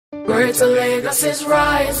Greater Lagos is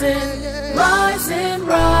rising, rising,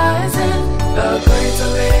 rising. The Greater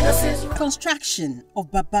Lagos is rising. Construction of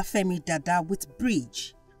Babafemi Dada with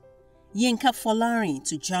Bridge-Yinka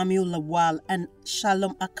Folarin-Jamiu Lawal and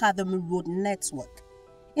Shalom Academy Road network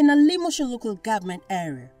in Alimosho Local Government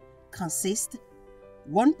Area consists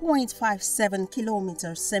 1.57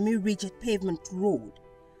 km semi-rigid pavement road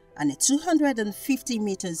and a 250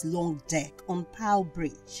 meters long deck on Pile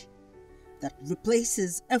Bridge that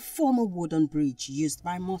replaces a former wooden bridge used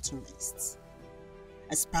by motorists.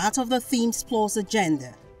 As part of the Themes Plus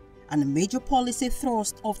agenda and a major policy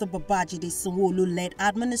thrust of the Babajide Sanwo-Olu-led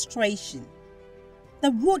administration,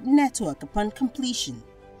 the road network upon completion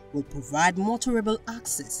will provide motorable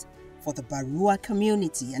access for the Baruwa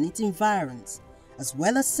Community and its environs, as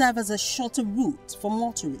well as serve as a shorter route for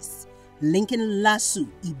motorists linking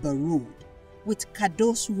LASU-Iba Road with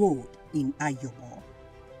Candos Road in Ayobo.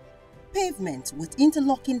 Pavement with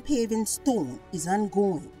Interlocking Paving Stone is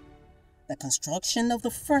ongoing. The construction of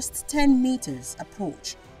the first 10 meters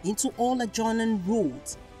approach into all adjoining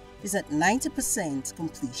roads is at 90%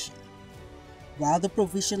 completion, while the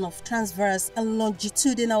provision of Transverse and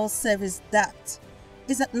Longitudinal service Duct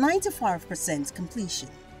is at 95% completion.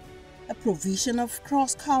 A provision of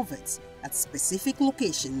cross culverts at specific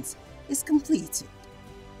locations is completed.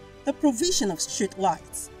 The provision of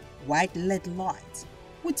streetlights, white LED lights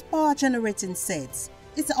with power generating sets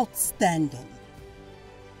is outstanding.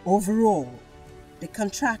 Overall, the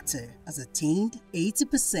contractor has attained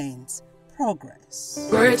 80% progress.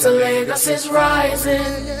 Greater Lagos is rising,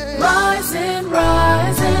 rising,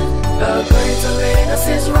 rising. The Greater Lagos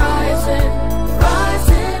is rising.